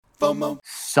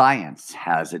Science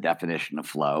has a definition of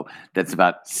flow that's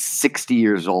about 60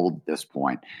 years old at this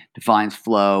point. Defines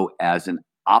flow as an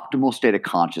optimal state of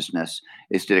consciousness,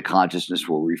 a state of consciousness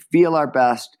where we feel our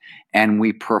best and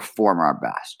we perform our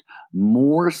best.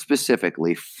 More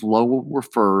specifically, flow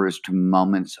refers to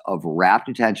moments of rapt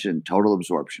attention and total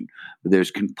absorption, where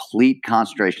there's complete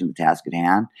concentration of the task at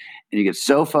hand, and you get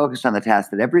so focused on the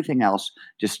task that everything else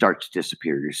just starts to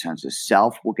disappear. Your sense of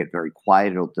self will get very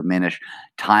quiet, it'll diminish.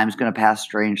 Time's going to pass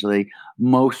strangely.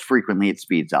 Most frequently, it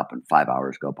speeds up, and 5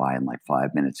 hours go by in like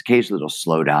 5 minutes. Occasionally, it'll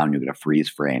slow down. You'll get a freeze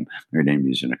frame. You're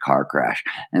in a car crash.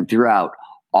 And throughout,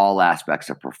 all aspects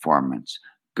of performance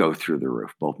go through the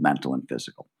roof, both mental and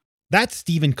physical. That's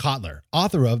Stephen Kotler,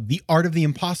 author of The Art of the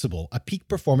Impossible, a peak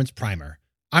performance primer.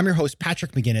 I'm your host,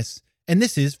 Patrick McGinnis, and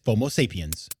this is FOMO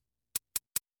Sapiens.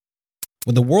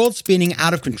 When the world's spinning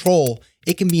out of control,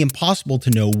 it can be impossible to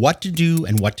know what to do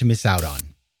and what to miss out on.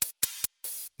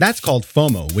 That's called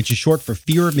FOMO, which is short for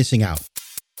fear of missing out.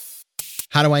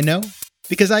 How do I know?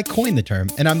 Because I coined the term,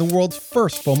 and I'm the world's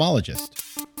first FOMologist.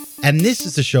 And this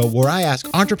is the show where I ask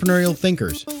entrepreneurial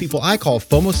thinkers, people I call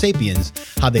FOMO sapiens,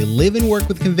 how they live and work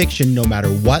with conviction no matter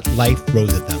what life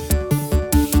throws at them.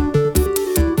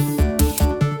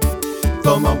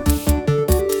 FOMO.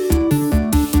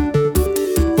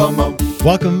 FOMO.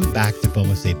 Welcome back to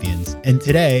FOMO Sapiens. And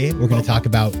today we're going to talk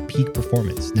about peak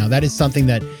performance. Now, that is something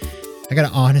that I got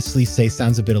to honestly say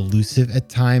sounds a bit elusive at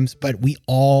times, but we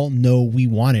all know we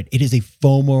want it. It is a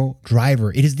FOMO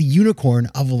driver. It is the unicorn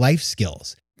of life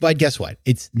skills. But guess what?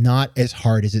 It's not as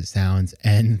hard as it sounds.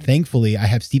 And thankfully, I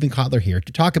have Stephen Kotler here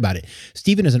to talk about it.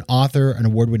 Stephen is an author, an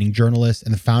award-winning journalist,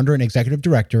 and the founder and executive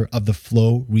director of the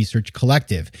Flow Research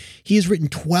Collective. He has written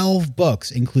 12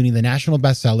 books, including the national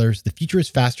bestsellers, The Future is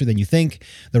Faster Than You Think,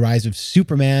 The Rise of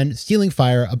Superman, Stealing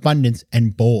Fire, Abundance,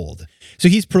 and Bold. So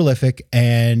he's prolific,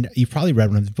 and you've probably read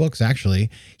one of his books,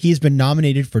 actually. He has been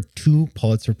nominated for 2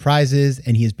 Pulitzer Prizes,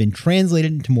 and he has been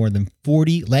translated into more than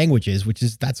 40 languages,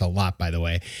 that's a lot, by the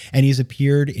way. And he's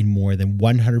appeared in more than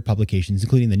 100 publications,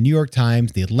 including the New York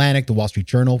Times, The Atlantic, The Wall Street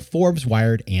Journal, Forbes,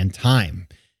 Wired, and Time.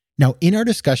 Now, in our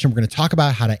discussion, we're going to talk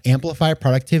about how to amplify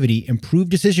productivity, improve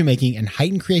decision-making, and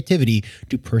heighten creativity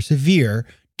to persevere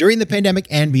during the pandemic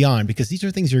and beyond, because these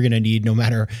are things you're going to need no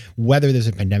matter whether there's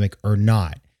a pandemic or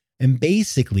not. And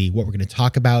basically, what we're going to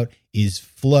talk about is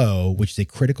flow, which is a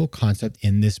critical concept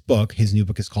in this book. His new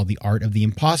book is called The Art of the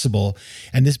Impossible.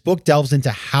 And this book delves into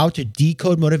how to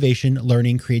decode motivation,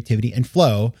 learning, creativity, and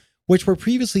flow, which were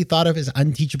previously thought of as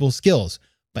unteachable skills.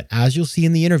 But as you'll see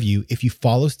in the interview, if you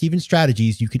follow Stephen's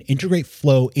strategies, you can integrate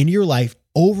flow into your life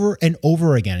over and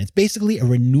over again. It's basically a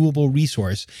renewable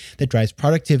resource that drives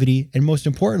productivity and, most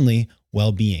importantly,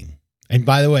 well-being. And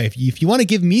by the way, if you want to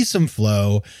give me some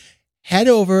flow, head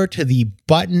over to the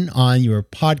button on your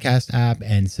podcast app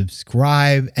and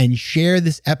subscribe and share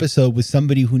this episode with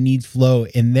somebody who needs flow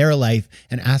in their life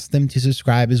and ask them to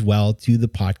subscribe as well to the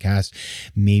podcast.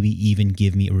 Maybe even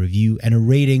give me a review and a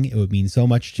rating. It would mean so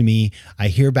much to me. I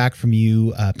hear back from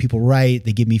you. People write,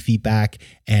 they give me feedback,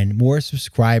 and more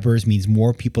subscribers means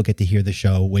more people get to hear the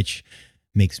show, which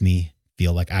makes me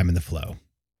feel like I'm in the flow.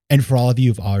 And for all of you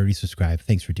who've already subscribed,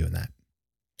 thanks for doing that.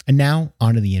 And now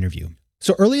on to the interview.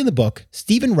 So early in the book,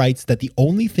 Stephen writes that the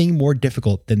only thing more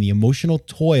difficult than the emotional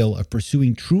toil of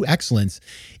pursuing true excellence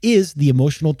is the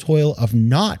emotional toil of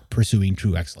not pursuing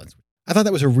true excellence. I thought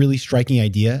that was a really striking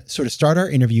idea. So to start our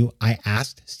interview, I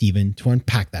asked Stephen to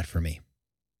unpack that for me.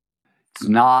 It's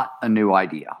not a new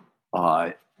idea.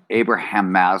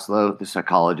 Abraham Maslow, the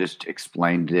psychologist,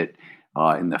 explained it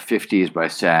in the 50s by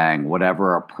saying,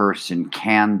 whatever a person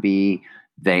can be,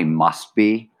 they must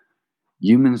be.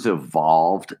 Humans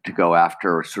evolved to go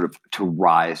after to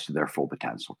rise to their full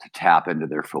potential, to tap into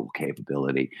their full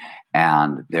capability.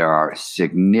 And there are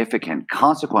significant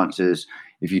consequences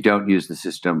if you don't use the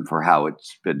system for how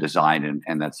it's been designed.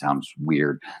 And that sounds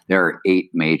weird. There are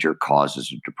 8 major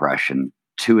causes of depression.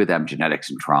 2 of them, genetics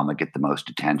and trauma, get the most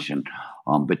attention.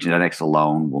 But genetics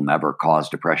alone will never cause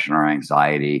depression or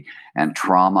anxiety. And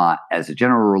trauma, as a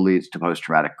general rule, leads to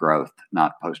post-traumatic growth,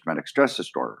 not post-traumatic stress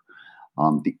disorder.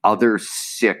 The other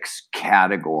 6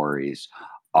 categories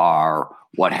are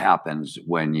what happens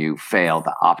when you fail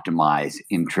to optimize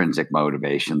intrinsic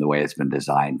motivation the way it's been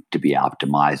designed to be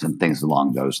optimized and things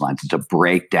along those lines. It's a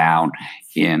breakdown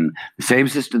in the same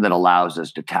system that allows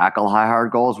us to tackle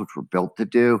high-hard goals, which we're built to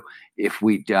do. If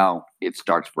we don't, it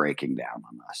starts breaking down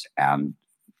on us and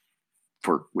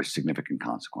with significant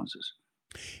consequences.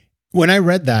 When I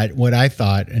read that, what I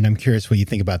thought, and I'm curious what you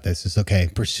think about this, is okay,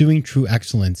 pursuing true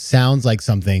excellence sounds like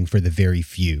something for the very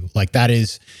few. Like that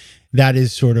is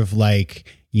sort of like,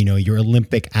 you're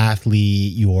Olympic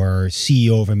athlete, you're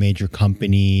CEO of a major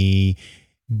company.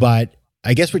 But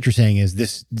I guess what you're saying is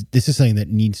this is something that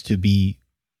needs to be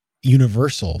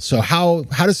universal. So how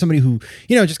does somebody who,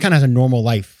 just kind of has a normal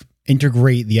life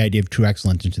integrate the idea of true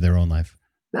excellence into their own life?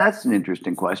 That's an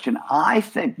interesting question. I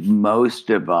think most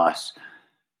of us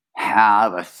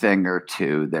have a thing or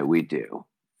two that we do.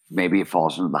 Maybe it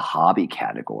falls into the hobby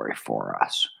category for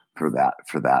us, for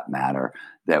that matter,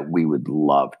 that we would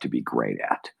love to be great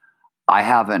at. I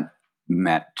haven't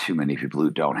met too many people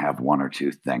who don't have one or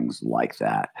two things like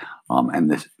that. And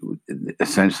this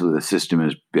essentially the system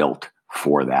is built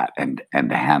for that and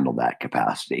to handle that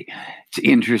capacity. It's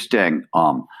interesting.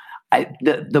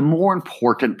 The more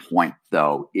important point,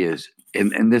 though, is,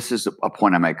 and this is a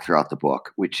point I make throughout the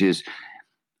book, which is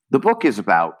the book is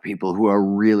about people who are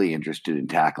really interested in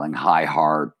tackling high,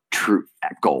 hard, true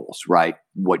goals, right?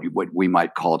 What we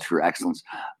might call true excellence.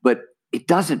 But it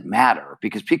doesn't matter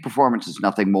because peak performance is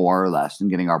nothing more or less than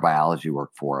getting our biology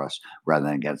work for us rather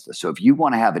than against us. So if you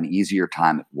want to have an easier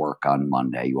time at work on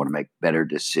Monday, you want to make better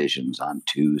decisions on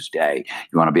Tuesday,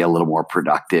 you want to be a little more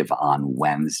productive on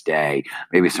Wednesday,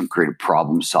 maybe some creative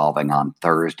problem solving on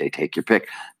Thursday, take your pick.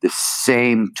 The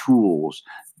same tools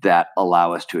that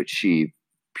allow us to achieve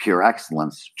pure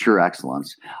excellence, true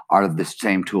excellence, are the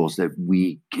same tools that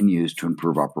we can use to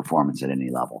improve our performance at any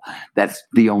level. That's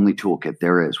the only toolkit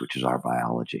there is, which is our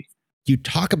biology. You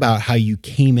talk about how you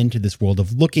came into this world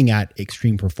of looking at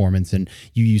extreme performance, and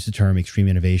you use the term extreme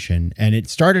innovation. And it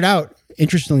started out,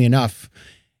 interestingly enough,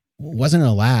 wasn't in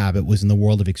a lab. It was in the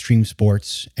world of extreme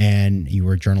sports, and you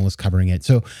were a journalist covering it.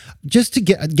 So just to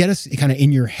get us kind of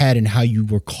in your head and how you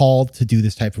were called to do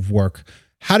this type of work,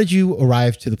 how did you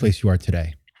arrive to the place you are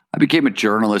today? I became a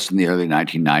journalist in the early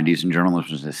 1990s, and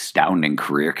journalism was an astounding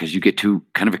career because you get to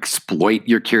kind of exploit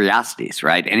your curiosities,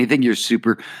 right? Anything you're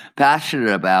super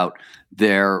passionate about,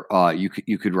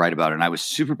 you could write about it. And I was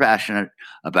super passionate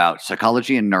about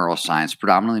psychology and neuroscience,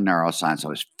 predominantly neuroscience. I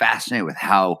was fascinated with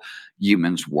how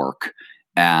humans work,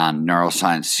 and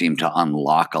neuroscience seemed to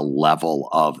unlock a level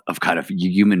of kind of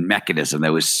human mechanism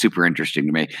that was super interesting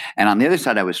to me. And on the other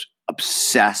side, I was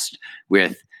obsessed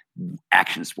with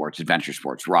action sports, adventure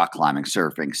sports, rock climbing,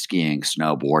 surfing, skiing,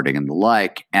 snowboarding, and the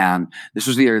like. And this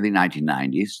was the early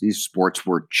 1990s. These sports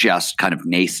were just kind of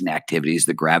nascent activities.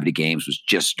 The Gravity Games was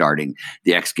just starting.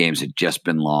 The X Games had just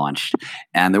been launched.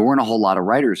 And there weren't a whole lot of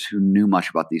writers who knew much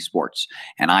about these sports.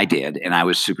 And I did, and I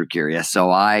was super curious. So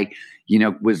I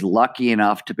was lucky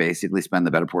enough to basically spend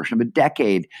the better portion of a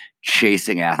decade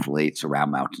chasing athletes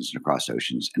around mountains and across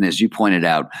oceans. And as you pointed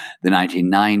out, the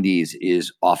 1990s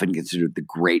is often considered the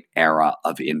great era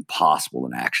of impossible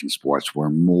in action sports, where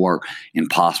more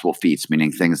impossible feats,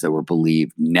 meaning things that were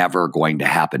believed never going to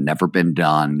happen, never been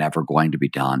done, never going to be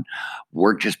done,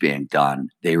 weren't just being done,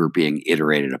 they were being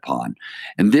iterated upon.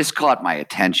 And this caught my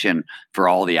attention for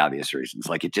all the obvious reasons.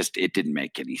 Like it didn't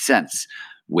make any sense.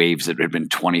 Waves that had been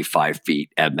 25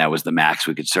 feet, and that was the max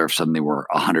we could surf, suddenly were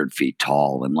 100 feet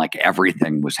tall, and like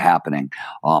everything was happening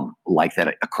like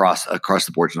that across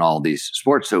the boards in all of these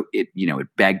sports. So it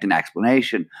begged an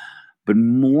explanation. But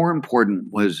more important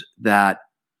was that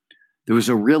there was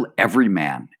a real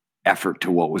everyman effort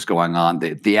to what was going on.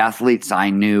 The athletes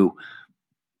I knew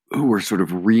who were sort of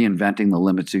reinventing the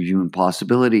limits of human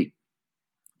possibility,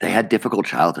 they had difficult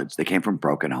childhoods. They came from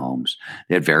broken homes.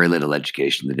 They had very little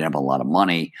education. They didn't have a lot of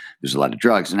money. There's a lot of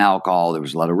drugs and alcohol. There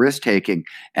was a lot of risk taking.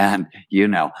 And,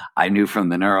 I knew from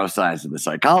the neuroscience and the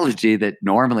psychology that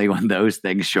normally when those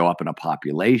things show up in a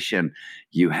population,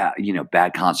 you have,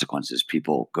 bad consequences.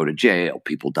 People go to jail.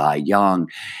 People die young.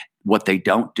 What they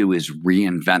don't do is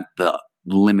reinvent the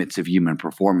limits of human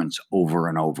performance over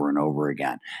and over and over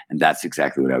again. And that's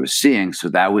exactly what I was seeing. So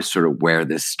that was sort of where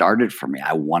this started for me.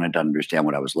 I wanted to understand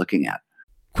what I was looking at.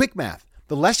 Quick math.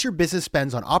 The less your business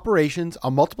spends on operations,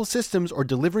 on multiple systems, or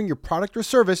delivering your product or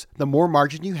service, the more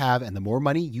margin you have and the more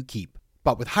money you keep.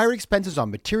 But with higher expenses on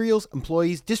materials,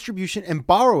 employees, distribution, and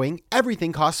borrowing,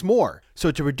 everything costs more. So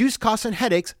to reduce costs and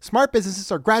headaches, smart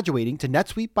businesses are graduating to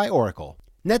NetSuite by Oracle.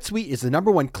 NetSuite is the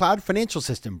 #1 cloud financial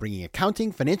system, bringing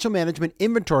accounting, financial management,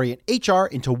 inventory, and HR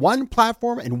into one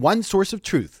platform and one source of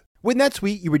truth. With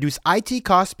NetSuite, you reduce IT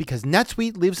costs because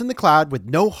NetSuite lives in the cloud with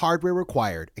no hardware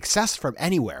required, accessed from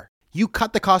anywhere. You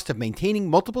cut the cost of maintaining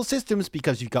multiple systems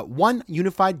because you've got one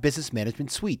unified business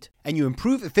management suite. And you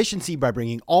improve efficiency by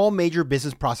bringing all major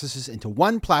business processes into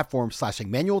one platform, slashing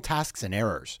manual tasks and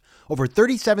errors. Over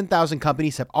 37,000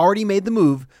 companies have already made the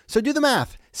move, so do the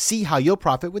math. See how you'll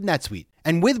profit with NetSuite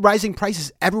And with rising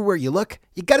prices everywhere you look,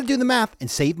 you got to do the math and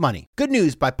save money. Good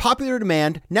news, by popular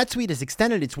demand, NetSuite has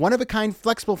extended its one-of-a-kind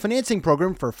flexible financing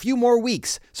program for a few more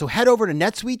weeks. So head over to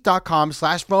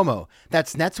netsuite.com/FOMO.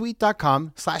 That's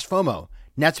netsuite.com/FOMO.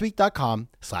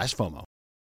 netsuite.com/FOMO.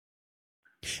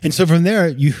 And so from there,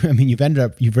 you've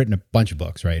written a bunch of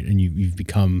books, right? And you've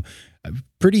become a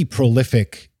pretty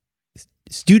prolific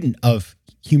student of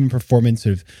human performance,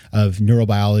 of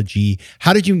neurobiology.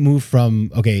 How did you move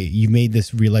from, okay, you made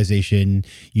this realization,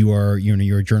 you're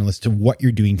a journalist, to what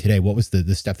you're doing today? What was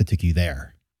the step that took you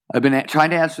there? I've been trying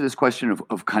to answer this question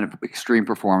of kind of extreme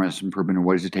performance improvement, and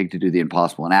what does it take to do the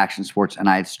impossible in action sports? And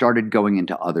I had started going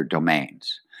into other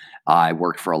domains. I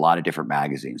worked for a lot of different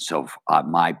magazines. So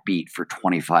my beat for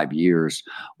 25 years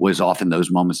was often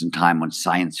those moments in time when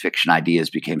science fiction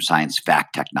ideas became science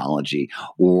fact technology,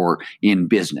 or in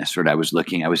business. Right? I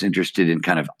was interested in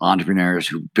kind of entrepreneurs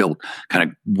who built kind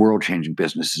of world-changing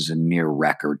businesses in near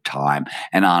record time,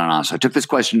 and on and on. So I took this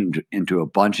question into a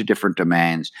bunch of different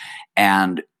domains,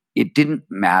 and it didn't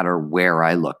matter where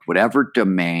I looked. Whatever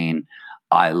domain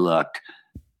I looked,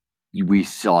 we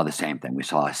saw the same thing. We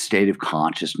saw a state of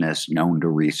consciousness known to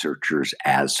researchers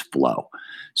as flow.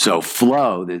 So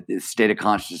flow, the state of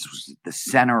consciousness, was the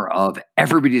center of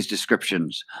everybody's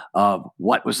descriptions of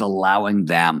what was allowing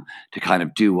them to kind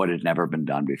of do what had never been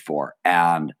done before.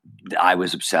 And I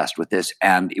was obsessed with this.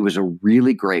 And it was a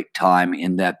really great time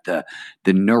in that the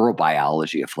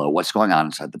neurobiology of flow, what's going on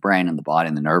inside the brain and the body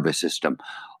and the nervous system,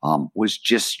 was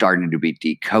just starting to be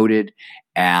decoded.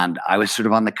 And I was sort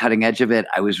of on the cutting edge of it.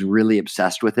 I was really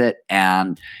obsessed with it.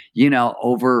 And,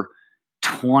 over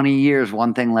 20 years,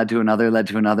 one thing led to another, led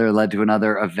to another, led to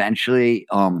another. Eventually,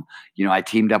 I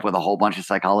teamed up with a whole bunch of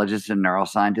psychologists and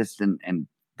neuroscientists, and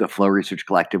the Flow Research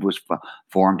Collective was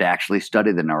formed to actually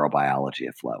study the neurobiology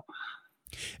of flow.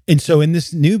 And so in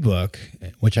this new book,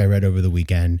 which I read over the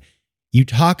weekend, you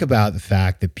talk about the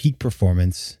fact that peak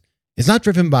performance is not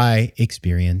driven by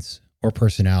experience or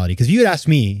personality. Because you had asked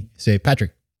me, say,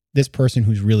 Patrick, this person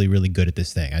who's really, really good at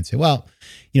this thing, I'd say, well,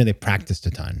 they practiced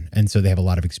a ton. And so they have a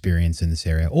lot of experience in this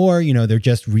area. Or, they're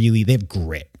just they have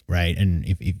grit, right? And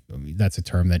if that's a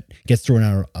term that gets thrown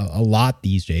out a lot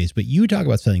these days, but you talk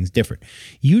about something different.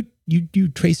 You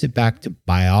trace it back to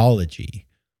biology,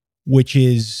 which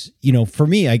is, for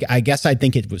me, I guess I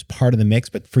think it was part of the mix,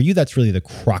 but for you, that's really the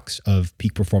crux of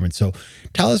peak performance. So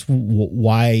tell us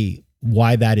why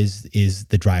that is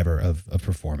the driver of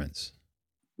performance.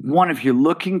 One, if you're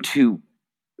looking to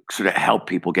sort of help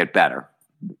people get better,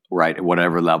 right, at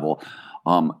whatever level,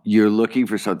 you're looking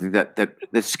for something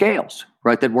that scales,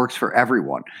 right, that works for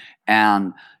everyone.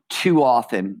 And too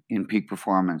often in peak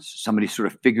performance, somebody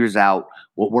sort of figures out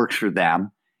what works for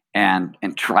them and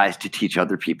tries to teach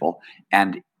other people.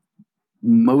 And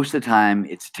most of the time,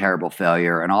 it's a terrible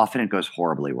failure, and often it goes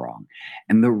horribly wrong.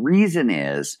 And the reason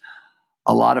is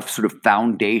a lot of sort of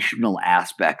foundational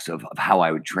aspects of how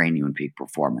I would train you in peak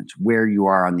performance, where you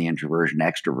are on the introversion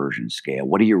extroversion scale.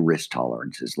 What are your risk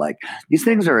tolerances like? These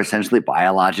things are essentially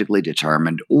biologically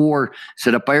determined or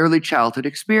set up by early childhood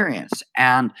experience.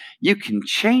 And you can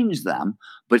change them,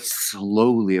 but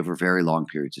slowly over very long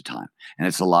periods of time. And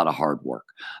it's a lot of hard work.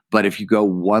 But if you go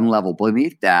one level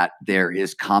beneath that, there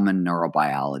is common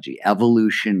neurobiology.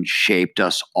 Evolution shaped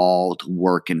us all to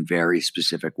work in very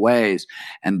specific ways.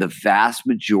 And the vast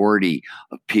majority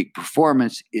of peak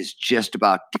performance is just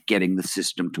about getting the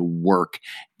system to work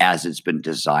as it's been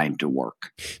designed to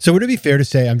work. So would it be fair to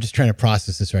say, I'm just trying to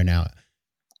process this right now,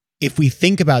 if we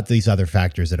think about these other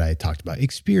factors that I talked about,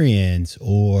 experience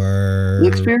or... The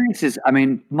experiences,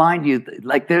 mind you,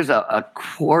 like there's a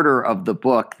quarter of the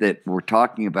book that we're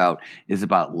talking about is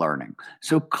about learning.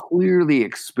 So clearly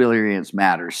experience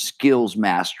matters, skills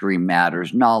mastery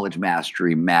matters, knowledge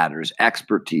mastery matters,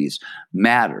 expertise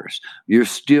matters. You're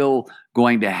still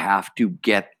going to have to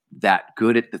get that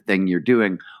good at the thing you're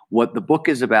doing. What the book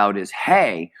is about is,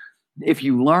 hey, if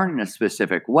you learn in a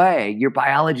specific way, your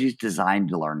biology is designed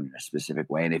to learn in a specific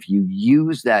way. And if you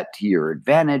use that to your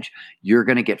advantage, you're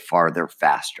going to get farther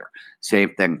faster.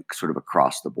 Same thing sort of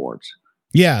across the boards.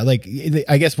 Yeah, like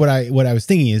I guess what I was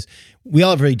thinking is we all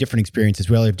have very different experiences.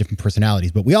 We all have different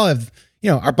personalities, but we all have,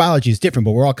 our biology is different,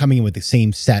 but we're all coming in with the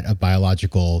same set of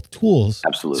biological tools.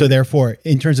 Absolutely. So therefore,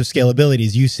 in terms of scalability,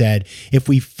 as you said, if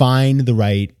we find the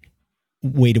right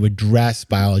way to address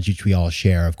biology, which we all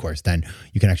share, of course, then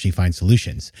you can actually find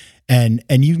solutions. And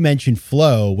you mentioned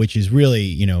flow, which is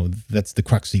really, that's the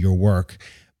crux of your work.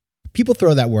 People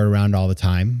throw that word around all the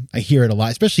time. I hear it a lot,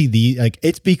 especially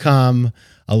it's become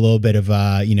a little bit of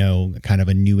a, kind of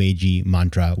a new agey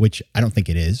mantra, which I don't think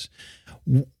it is.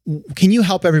 Can you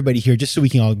help everybody here just so we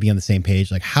can all be on the same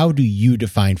page? Like, how do you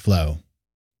define flow?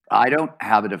 I don't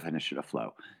have a definition of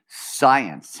flow.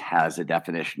 Science has a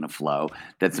definition of flow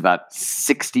that's about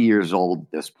 60 years old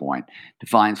at this point.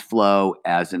 Defines flow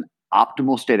as an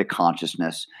optimal state of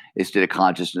consciousness, a state of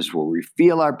consciousness where we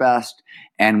feel our best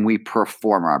and we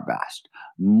perform our best.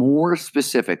 More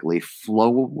specifically,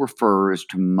 flow refers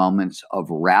to moments of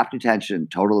rapt attention and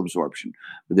total absorption,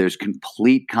 where there's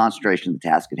complete concentration on the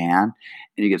task at hand,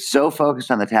 and you get so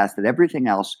focused on the task that everything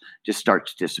else just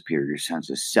starts to disappear. Your sense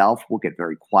of self will get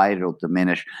very quiet, it'll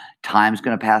diminish. Time's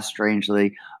going to pass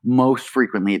strangely. Most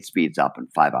frequently, it speeds up,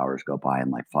 and 5 hours go by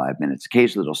in like 5 minutes.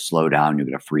 Occasionally, it'll slow down. You'll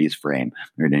get a freeze frame.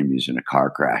 You're in a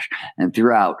car crash. And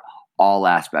throughout, all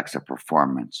aspects of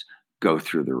performance go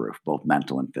through the roof, both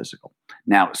mental and physical.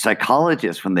 Now,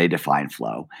 psychologists, when they define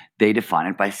flow, they define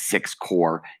it by 6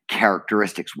 core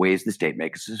characteristics, ways the state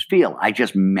makes us feel. I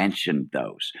just mentioned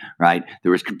those, right?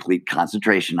 There was complete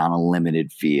concentration on a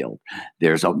limited field.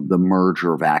 There's the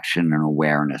merger of action and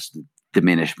awareness, the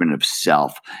diminishment of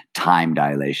self, time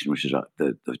dilation, which is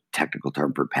the technical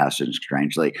term for passage,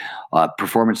 strangely.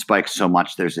 Performance spikes so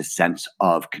much there's a sense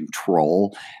of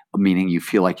control, meaning you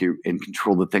feel like you're in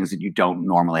control of things that you don't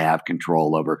normally have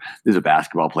control over. There's a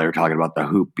basketball player talking about the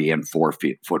hoop being 4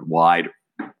 foot wide.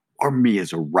 Or me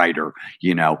as a writer,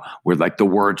 where like the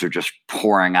words are just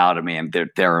pouring out of me and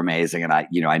they're amazing. And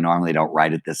I normally don't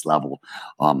write at this level.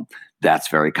 That's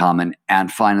very common.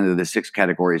 And finally, the 6th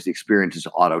category is the experience is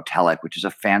autotelic, which is a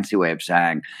fancy way of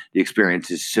saying the experience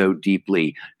is so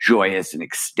deeply joyous and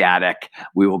ecstatic,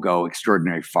 we will go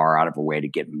extraordinarily far out of our way to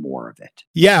get more of it.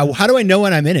 Yeah. Well, how do I know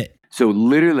when I'm in it? So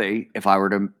literally, if I were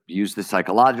to use the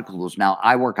psychological tools, now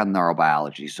I work on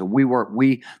neurobiology. So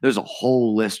there's a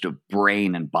whole list of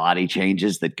brain and body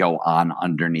changes that go on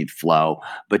underneath flow.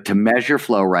 But to measure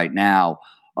flow right now,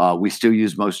 we still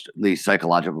use mostly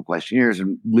psychological questionnaires,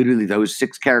 and literally those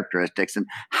 6 characteristics and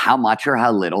how much or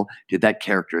how little did that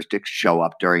characteristic show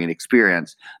up during an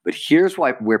experience. But here's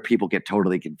where people get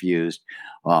totally confused.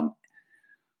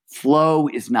 Flow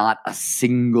is not a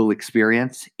single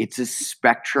experience. It's a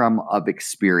spectrum of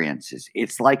experiences.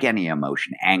 It's like any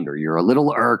emotion. Anger, you're a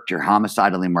little irked, you're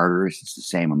homicidally murderous. It's the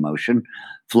same emotion.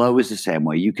 Flow is the same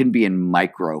way. You can be in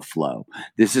micro flow.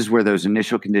 This is where those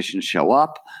initial conditions show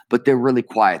up, but they're really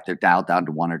quiet. They're dialed down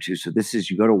to 1 or 2. So this is,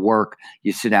 you go to work,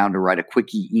 you sit down to write a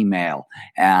quickie email,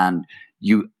 and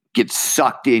you get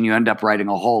sucked in, you end up writing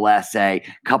a whole essay,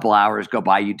 a couple hours go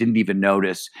by, you didn't even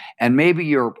notice. And maybe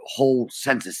your whole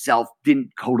sense of self didn't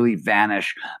totally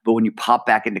vanish, but when you pop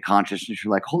back into consciousness,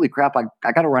 you're like, holy crap,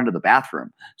 I got to run to the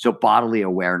bathroom. So bodily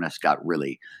awareness got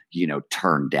really,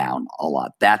 turned down a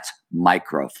lot. That's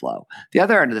micro flow. The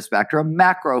other end of the spectrum,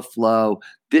 macro flow.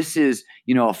 This is,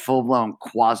 a full-blown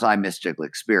quasi-mystical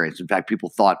experience. In fact, people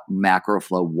thought macro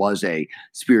flow was a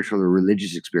spiritual or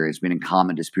religious experience, meaning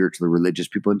common to spiritual or religious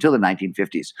people until the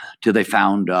 1950s, till they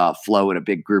found flow in a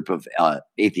big group of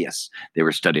atheists. They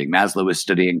were studying. Maslow was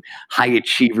studying high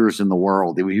achievers in the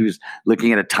world. He was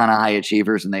looking at a ton of high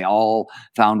achievers, and they all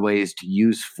found ways to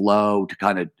use flow to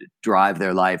kind of drive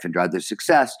their life and drive their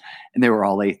success, and they were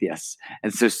all atheists.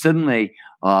 And so suddenly,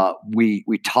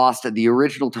 we tossed it. The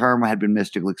original term had been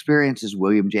mystical experiences.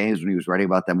 William James, when he was writing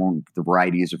about them on the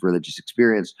varieties of religious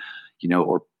experience,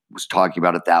 or was talking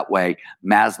about it that way.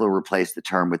 Maslow replaced the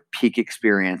term with peak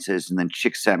experiences, and then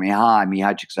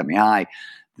Csikszentmihalyi, Csikszentmihalyi,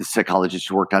 the psychologist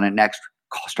who worked on it next,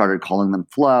 started calling them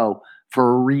flow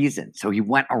for a reason. So he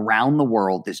went around the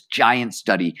world, this giant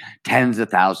study, tens of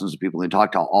thousands of people, and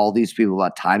talked to all these people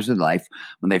about times in life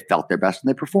when they felt their best and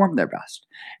they performed their best.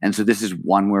 And so this is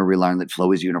one where we learn that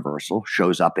flow is universal,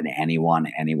 shows up in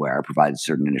anyone, anywhere, provided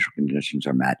certain initial conditions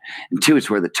are met. And 2, it's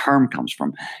where the term comes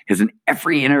from. Because in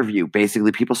every interview,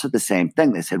 basically people said the same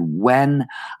thing. They said, when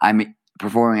I'm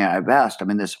performing at my best,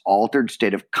 I'm in this altered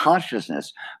state of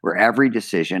consciousness where every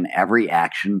decision, every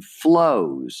action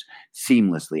flows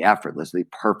seamlessly, effortlessly,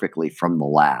 perfectly from the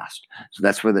last. So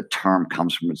that's where the term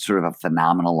comes from. It's sort of a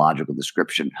phenomenological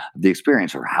description of the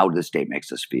experience or how the state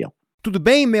makes us feel. Tudo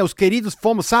bem, meus queridos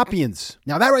Homo sapiens?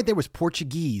 Now that right there was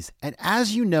Portuguese. And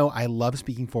as you know, I love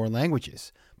speaking foreign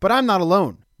languages. But I'm not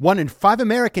alone. 1 in 5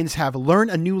 Americans have learned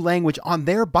a new language on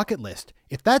their bucket list.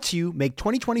 If that's you, make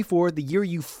 2024 the year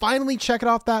you finally check it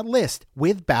off that list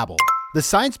with Babbel, the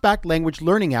science-backed language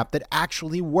learning app that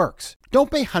actually works. Don't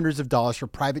pay hundreds of dollars for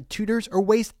private tutors or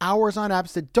waste hours on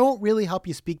apps that don't really help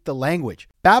you speak the language.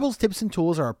 Babbel's tips and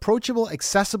tools are approachable,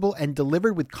 accessible, and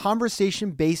delivered with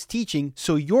conversation-based teaching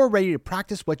so you're ready to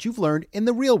practice what you've learned in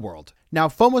the real world. Now,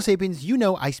 FOMO Sapiens, you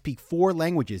know I speak 4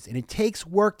 languages, and it takes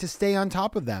work to stay on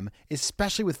top of them,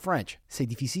 especially with French. C'est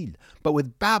difficile. But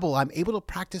with Babbel, I'm able to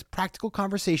practice practical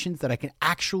conversations that I can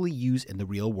actually use in the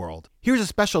real world. Here's a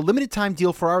special limited-time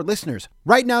deal for our listeners.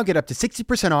 Right now, get up to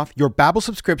 60% off your Babbel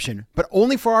subscription, but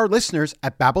only for our listeners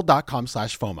at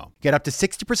babbel.com/FOMO. Get up to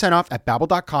 60% off at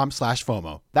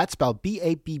babbel.com/FOMO. That's spelled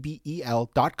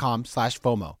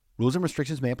BABBEL.com/FOMO. Rules and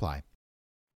restrictions may apply.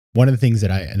 One of the things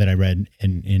that I read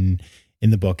in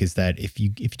the book is that if you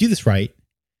do this right,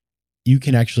 you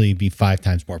can actually be 5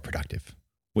 times more productive,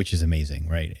 which is amazing,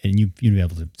 right? And you'd be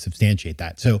able to substantiate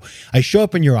that. So I show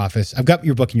up in your office. I've got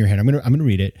your book in your hand. I'm gonna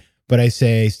read it, but I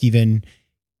say, Stephen,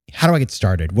 how do I get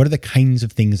started? What are the kinds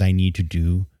of things I need to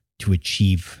do to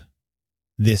achieve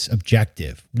this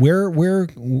objective? Where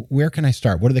can I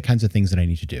start? What are the kinds of things that I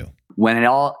need to do? When it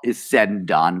all is said and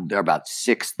done, there are about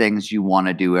 6 things you want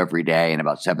to do every day and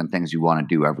about 7 things you want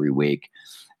to do every week.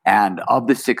 And of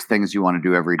the 6 things you want to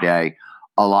do every day,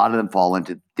 a lot of them fall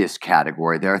into this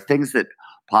category. There are things that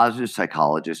positive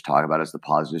psychologists talk about as the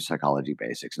positive psychology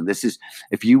basics. And this is,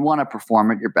 if you want to perform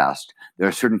at your best, there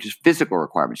are certain just physical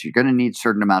requirements. You're going to need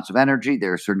certain amounts of energy.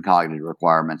 There are certain cognitive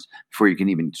requirements before you can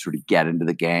even sort of get into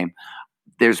the game.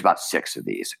 There's about 6 of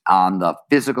these. On the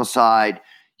physical side,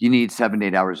 you need 7 to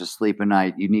 8 hours of sleep a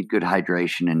night. You need good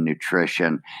hydration and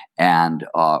nutrition and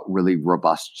really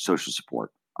robust social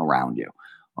support around you.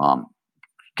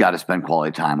 Got to spend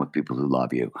quality time with people who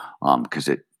love you because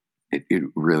it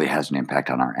really has an impact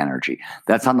on our energy.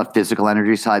 That's on the physical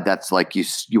energy side. That's like you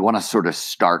want to sort of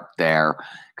start there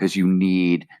because you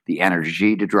need the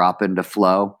energy to drop into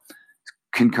flow.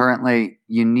 Concurrently,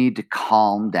 you need to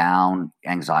calm down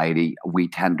anxiety. We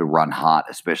tend to run hot,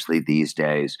 especially these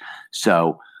days.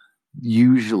 So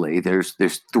usually there's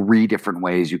 3 different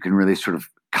ways you can really sort of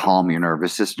calm your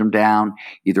nervous system down.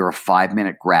 Either a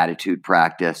 5-minute gratitude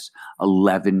practice,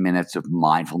 11 minutes of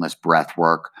mindfulness breath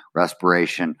work,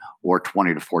 respiration, or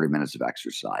 20 to 40 minutes of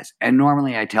exercise. And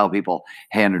normally I tell people,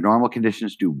 hey, under normal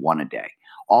conditions, do 1 a day.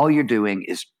 All you're doing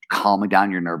is calming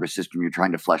down your nervous system. You're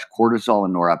trying to flush cortisol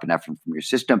and norepinephrine from your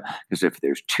system because if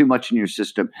there's too much in your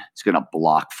system, it's going to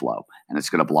block flow and it's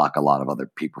going to block a lot of other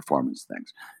peak performance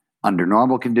things. Under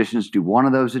normal conditions, do 1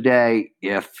 of those a day.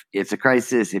 If it's a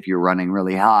crisis, if you're running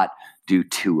really hot, do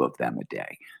 2 of them a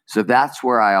day. So that's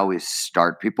where I always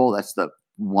start people. That's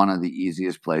one of the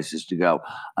easiest places to go.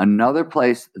 Another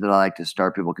place that I like to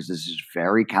start people, because this is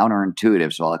very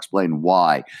counterintuitive, so I'll explain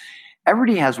why.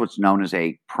 Everybody has what's known as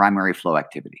a primary flow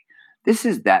activity. This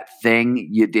is that thing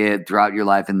you did throughout your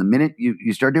life. And the minute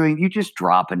you start doing, you just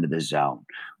drop into the zone.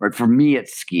 Right? For me,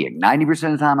 it's skiing.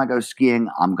 90% of the time I go skiing,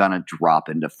 I'm going to drop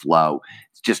into flow.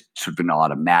 It's just sort of an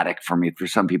automatic for me. For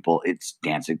some people, it's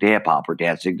dancing to hip hop or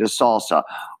dancing to salsa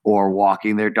or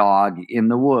walking their dog in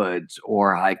the woods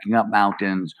or hiking up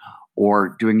mountains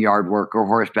or doing yard work or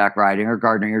horseback riding or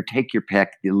gardening or take your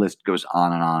pick. The list goes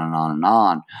on and on and on and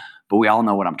on. But we all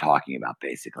know what I'm talking about,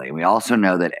 basically. And we also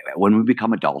know that when we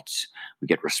become adults, we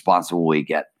get responsible, we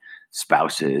get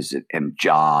spouses and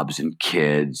jobs and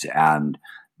kids, and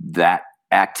that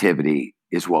activity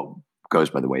is what goes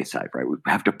by the wayside, right? We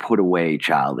have to put away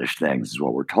childish things, is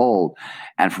what we're told.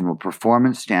 And from a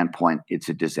performance standpoint, it's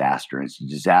a disaster. It's a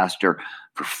disaster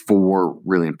for 4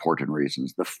 really important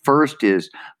reasons. The first is,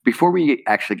 before we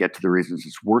actually get to the reasons,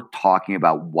 it's worth talking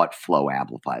about what flow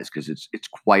amplifies, because it's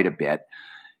quite a bit.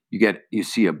 You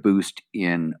see a boost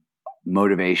in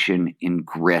motivation, in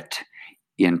grit,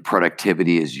 in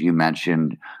productivity, as you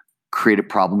mentioned. Creative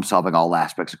problem solving, all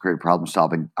aspects of creative problem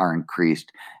solving are increased.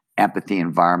 Empathy,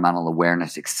 environmental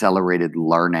awareness, accelerated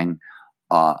learning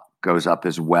goes up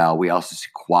as well. We also see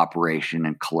cooperation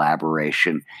and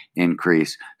collaboration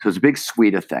increase. So it's a big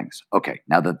suite of things. Okay,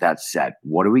 now that that's said,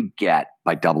 what do we get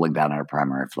by doubling down on our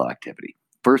primary flow activity?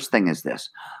 First thing is this.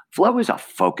 Flow is a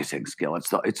focusing skill.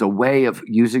 It's a way of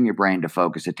using your brain to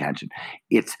focus attention.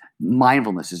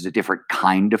 Mindfulness is a different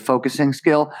kind of focusing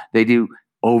skill. They do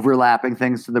overlapping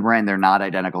things to the brain. They're not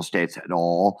identical states at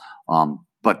all,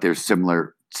 but they're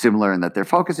similar in that they're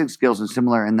focusing skills and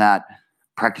similar in that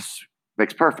practice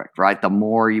makes perfect, right? The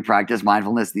more you practice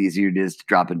mindfulness, the easier it is to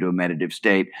drop into a meditative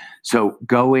state. So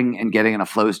going and getting in a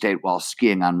flow state while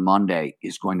skiing on Monday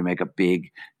is going to make a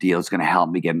big deal. It's going to help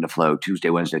me get into flow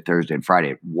Tuesday, Wednesday, Thursday, and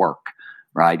Friday at work,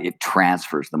 right? It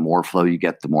transfers. The more flow you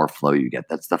get, the more flow you get.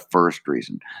 That's the first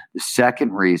reason. The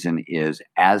second reason is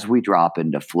as we drop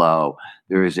into flow,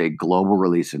 there is a global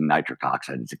release of nitric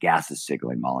oxide. It's a gaseous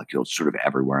signaling molecule. It's sort of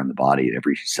everywhere in the body, in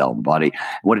every cell in the body.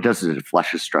 And what it does is it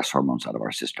flushes stress hormones out of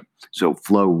our system. So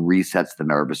flow resets the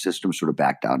nervous system sort of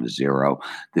back down to zero.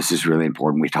 This is really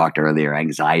important. We talked earlier,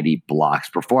 anxiety blocks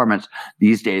performance.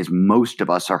 These days, most of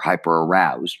us are hyper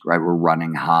aroused, right? We're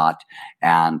running hot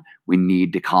and we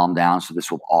need to calm down. So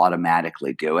this will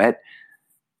automatically do it.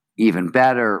 Even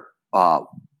better,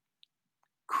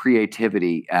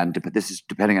 creativity, but this is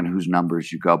depending on whose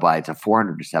numbers you go by. It's a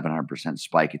 400 to 700%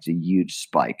 spike. It's a huge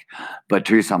spike. But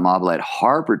Teresa Amabile at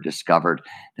Harvard discovered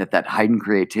that heightened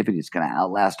creativity is going to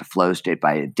outlast a flow state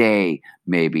by a day,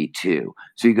 maybe two.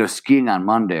 So you go skiing on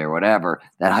Monday or whatever,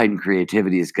 that heightened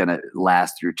creativity is going to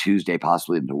last through Tuesday,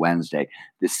 possibly into Wednesday.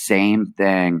 The same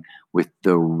thing with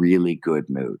the really good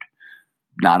mood.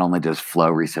 Not only does flow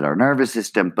reset our nervous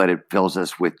system, but it fills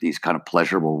us with these kind of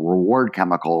pleasurable reward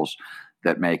chemicals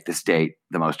that make the state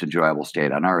the most enjoyable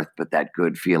state on earth, but that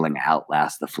good feeling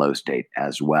outlasts the flow state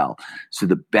as well. So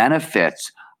the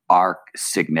benefits are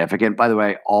significant. By the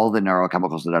way, all the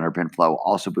neurochemicals that underpin flow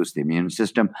also boost the immune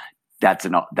system. That's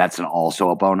also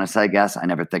a bonus, I guess. I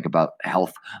never think about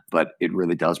health, but it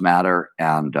really does matter.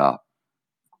 And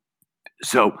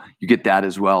so you get that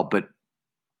as well. But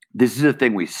this is a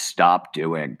thing we stopped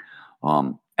doing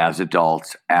as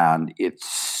adults, and it's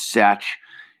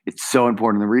so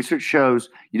important. The research shows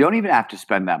you don't even have to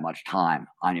spend that much time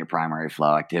on your primary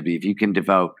flow activity. If you can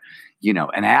devote,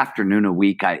 an afternoon a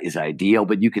week is ideal,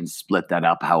 but you can split that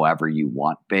up however you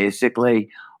want, basically.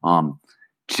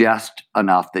 Just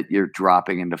enough that you're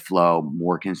dropping into flow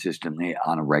more consistently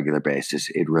on a regular basis.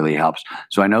 It really helps.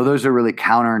 So I know those are really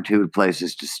counterintuitive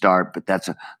places to start, but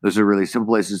those are really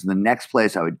simple places. And the next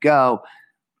place I would go,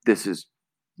 this is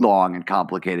long and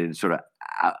complicated and sort of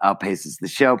outpaces the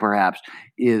show perhaps,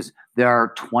 is there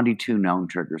are 22 known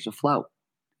triggers of flow.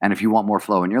 And if you want more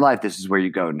flow in your life, this is where you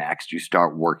go next. You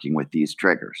start working with these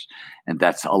triggers. And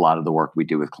that's a lot of the work we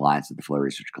do with clients at the Flow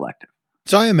Research Collective.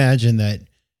 So I imagine that,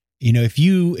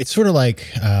 it's sort of like,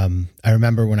 I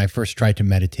remember when I first tried to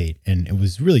meditate and it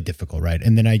was really difficult, right?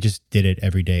 And then I just did it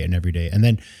every day. And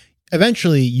then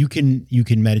eventually you can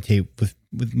meditate with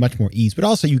much more ease, but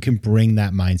also you can bring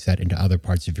that mindset into other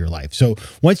parts of your life. So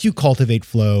once you cultivate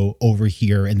flow over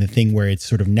here and the thing where it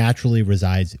sort of naturally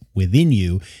resides within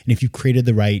you, and if you've created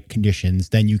the right conditions,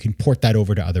 then you can port that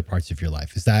over to other parts of your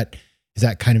life. Is that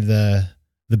kind of the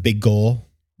big goal?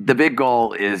 The big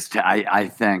goal is I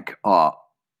think,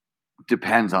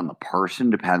 depends on the person,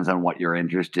 depends on what you're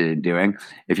interested in doing.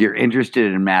 If you're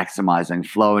interested in maximizing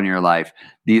flow in your life,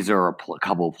 these are a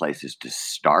couple of places to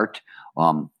start.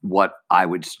 What I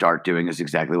would start doing is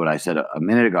exactly what I said a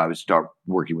minute ago. I would start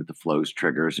working with the flows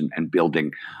triggers and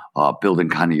building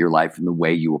kind of your life and the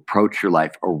way you approach your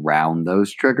life around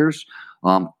those triggers.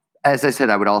 As I said,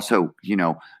 I would also,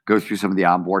 go through some of the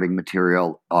onboarding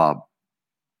material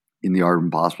in The Art of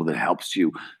Impossible that helps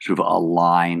you sort of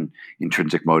align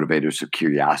intrinsic motivators. So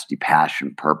curiosity,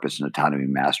 passion, purpose, and autonomy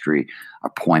and mastery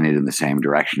are pointed in the same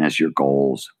direction as your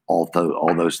goals. All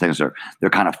those things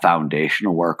they're kind of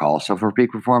foundational work also for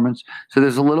peak performance. So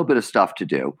there's a little bit of stuff to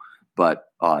do, but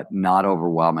not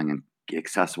overwhelming and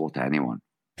accessible to anyone.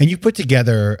 And you put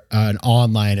together an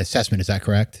online assessment, is that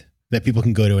correct? That people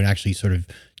can go to and actually sort of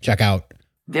check out?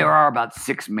 There are about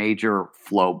 6 major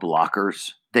flow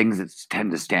blockers, things that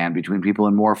tend to stand between people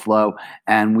and more flow.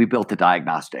 And we built a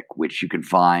diagnostic, which you can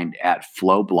find at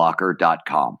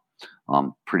flowblocker.com.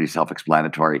 Pretty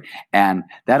self-explanatory. And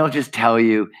that'll just tell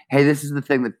you, hey, this is the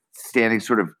thing that's standing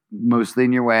sort of mostly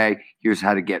in your way. Here's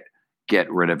how to get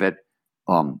rid of it.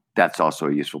 That's also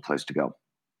a useful place to go.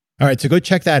 All right, so go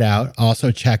check that out.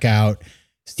 Also check out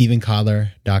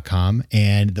StephenKotler.com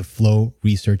and the Flow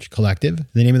Research Collective.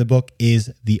 The name of the book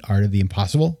is The Art of the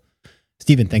Impossible.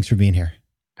 Stephen, thanks for being here.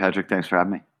 Patrick, thanks for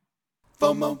having me.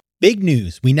 FOMO. Big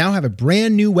news. We now have a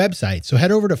brand new website. So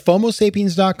head over to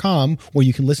FOMOSapiens.com where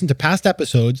you can listen to past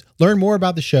episodes, learn more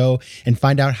about the show, and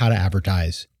find out how to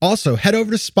advertise. Also, head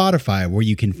over to Spotify where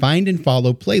you can find and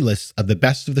follow playlists of the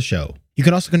best of the show. You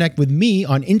can also connect with me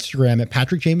on Instagram at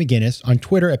Patrick J. McGinnis, on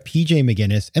Twitter at PJ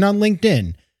McGinnis, and on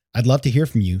LinkedIn. I'd love to hear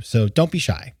from you, so don't be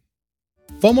shy.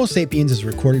 FOMO Sapiens is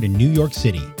recorded in New York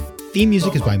City. Theme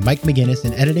music is by Mike McGinnis,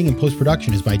 and editing and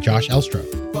post-production is by Josh Elstro.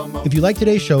 If you like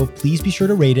today's show, please be sure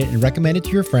to rate it and recommend it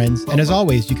to your friends. And as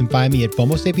always, you can find me at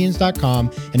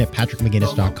FOMOSapiens.com and at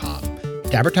PatrickMcGinnis.com.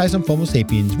 To advertise on FOMO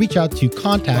Sapiens, reach out to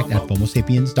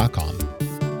contact@FOMOSapiens.com.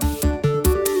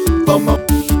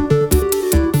 FOMO.